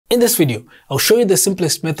In this video, I'll show you the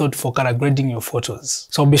simplest method for color grading your photos.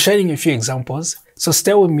 So I'll be sharing a few examples, so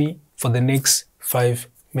stay with me for the next 5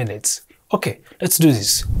 minutes. Okay, let's do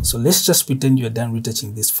this. So let's just pretend you're done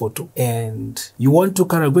retouching this photo and you want to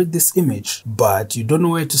color grade this image, but you don't know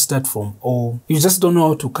where to start from, or you just don't know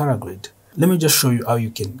how to color grade. Let me just show you how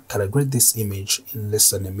you can color grade this image in less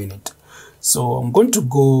than a minute. So I'm going to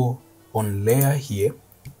go on layer here,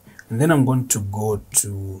 and then I'm going to go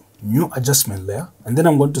to new adjustment layer, and then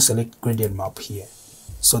I'm going to select gradient map here.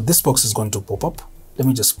 So this box is going to pop up. Let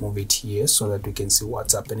me just move it here so that we can see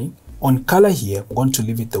what's happening. On color here, I'm going to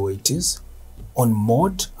leave it the way it is. On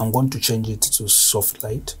mode, I'm going to change it to soft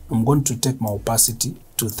light. I'm going to take my opacity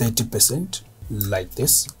to 30% like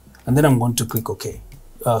this, and then I'm going to click OK.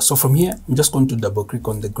 So from here, I'm just going to double click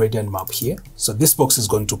on the gradient map here. So this box is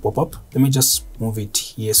going to pop up. Let me just move it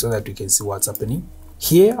here so that we can see what's happening.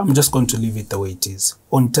 Here, I'm just going to leave it the way it is.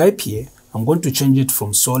 On type here, I'm going to change it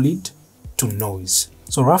from solid to noise.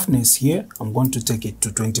 So roughness here, I'm going to take it to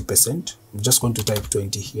 20%. I'm just going to type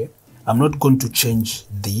 20 here. I'm not going to change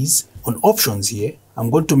these. On options here, I'm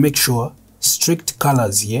going to make sure strict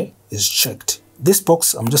colors here is checked. This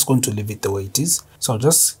box, I'm just going to leave it the way it is. So I'll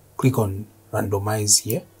just click on randomize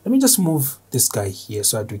here. Let me just move this guy here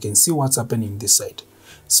so that we can see what's happening this side.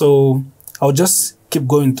 So I'll just keep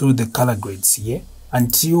going through the color grades here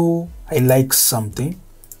until I like something.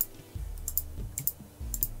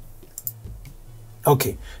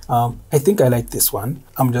 Okay, I think I like this one.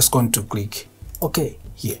 I'm just going to click OK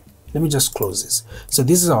here. Let me just close this. So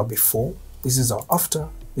this is our before, this is our after,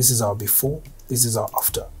 this is our before, this is our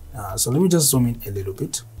after. So let me just zoom in a little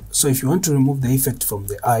bit. So if you want to remove the effect from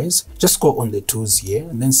the eyes, just go on the tools here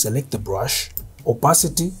and then select the brush.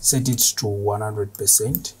 Opacity, set it to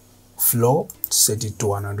 100%. Flow, set it to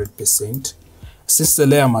 100%. Since the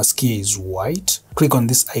layer mask here is white, click on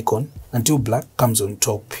this icon until black comes on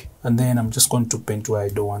top. And then I'm just going to paint where I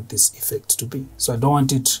don't want this effect to be. So I don't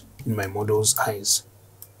want it in my model's eyes,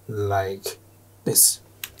 like this.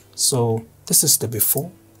 So this is the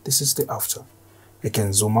before, this is the after. I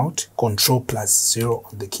can zoom out,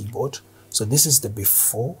 Ctrl+0 on the keyboard. So this is the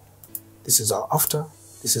before, this is our after,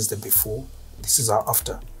 this is the before, this is our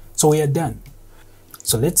after. So we are done.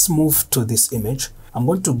 So let's move to this image. I'm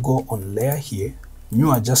going to go on layer here,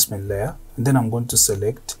 new adjustment layer, and then I'm going to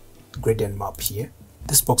select gradient map here.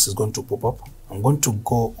 This box is going to pop up. I'm going to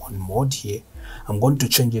go on mode here. I'm going to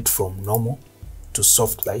change it from normal to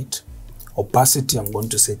soft light. Opacity, I'm going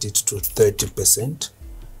to set it to 30%,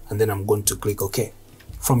 and then I'm going to click OK.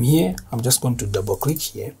 From here, I'm just going to double click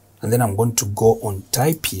here, and then I'm going to go on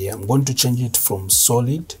type here. I'm going to change it from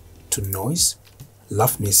solid to noise.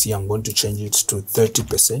 Roughness here, I'm going to change it to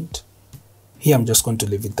 30%. Here, I'm just going to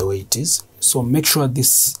leave it the way it is. So make sure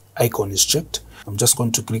this icon is checked. I'm just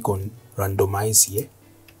going to click on randomize here,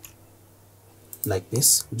 like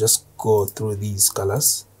this. Just go through these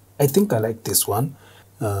colors. I think I like this one.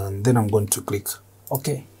 And then I'm going to click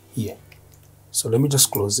OK here. So let me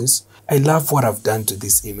just close this. I love what I've done to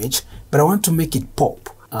this image, but I want to make it pop.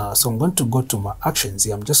 So I'm going to go to my actions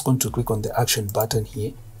here. I'm just going to click on the action button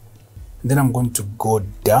here. And then I'm going to go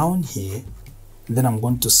down here. And then I'm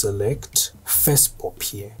going to select face pop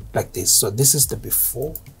here, like this. So this is the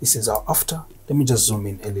before, this is our after. Let me just zoom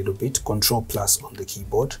in a little bit, Ctrl+ on the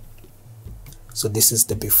keyboard. So this is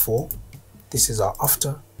the before, this is our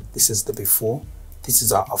after, this is the before, this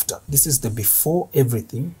is our after. This is the before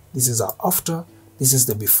everything, this is our after, this is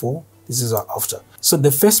the before, this is our after. So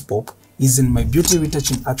the face pop is in my beauty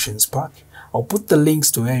retouching actions pack. I'll put the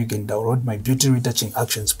links to where you can download my beauty retouching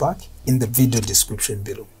actions pack in the video description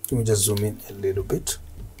below. Let me just zoom in a little bit.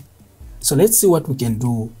 So let's see what we can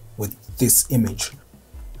do with this image.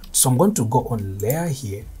 So I'm going to go on layer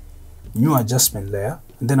here, new adjustment layer,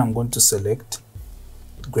 and then I'm going to select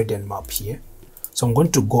gradient map here. So I'm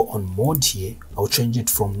going to go on mode here. I'll change it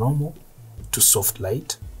from normal to soft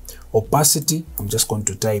light. Opacity, I'm just going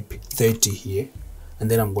to type 30 here,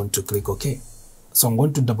 and then I'm going to click OK. So I'm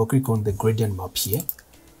going to double click on the gradient map here,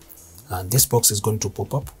 and this box is going to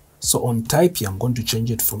pop up. So on type here, I'm going to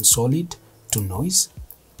change it from solid to noise.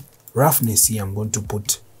 Roughness here, I'm going to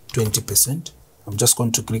put 20%. I'm just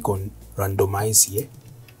going to click on randomize here,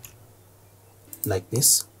 like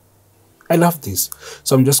this. I love this.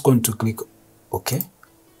 So I'm just going to click OK.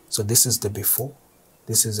 So this is the before,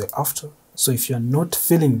 this is the after. So if you're not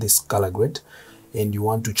feeling this color grade and you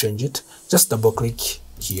want to change it, just double click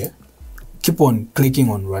here. Keep on clicking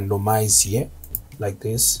on randomize here, like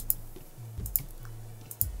this.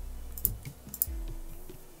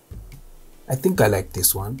 I think I like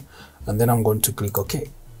this one, and then I'm going to click OK.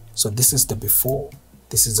 So this is the before,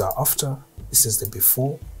 this is our after, this is the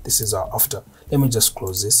before, this is our after. Let me just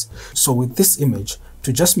close this. So with this image,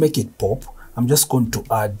 to just make it pop, I'm just going to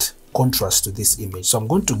add contrast to this image. So I'm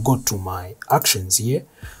going to go to my actions here,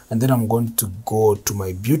 and then I'm going to go to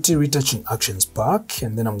my beauty retouching actions pack,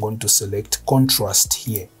 and then I'm going to select contrast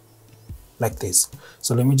here like this.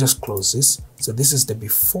 So let me just close this. So this is the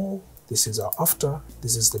before, this is our after,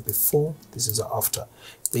 this is the before, this is our after.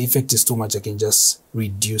 If the effect is too much, I can just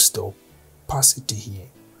reduce the opacity here.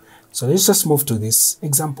 So let's just move to this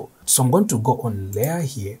example. So I'm going to go on layer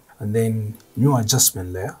here, and then new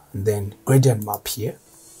adjustment layer, and then gradient map here.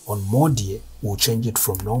 On mode here, we'll change it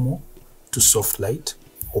from normal to soft light.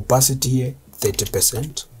 Opacity here,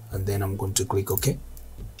 30%, and then I'm going to click OK.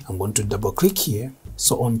 I'm going to double click here.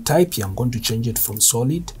 So on type here, I'm going to change it from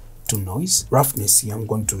solid to noise. Roughness here, I'm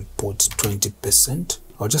going to put 20%.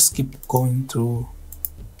 I'll just keep going through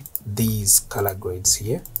these color grades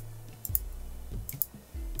here.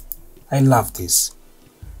 I love this.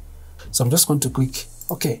 So I'm just going to click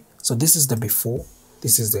OK. So this is the before,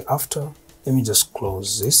 this is the after. Let me just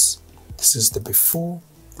close this. This is the before,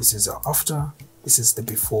 this is the after, this is the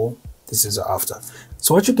before, this is the after.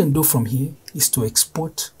 So what you can do from here is to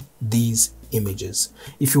export these images.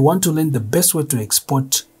 If you want to learn the best way to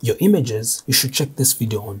export your images, you should check this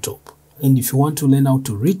video on top. And if you want to learn how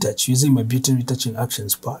to retouch using my beauty retouching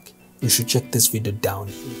actions pack, you should check this video down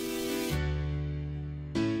here.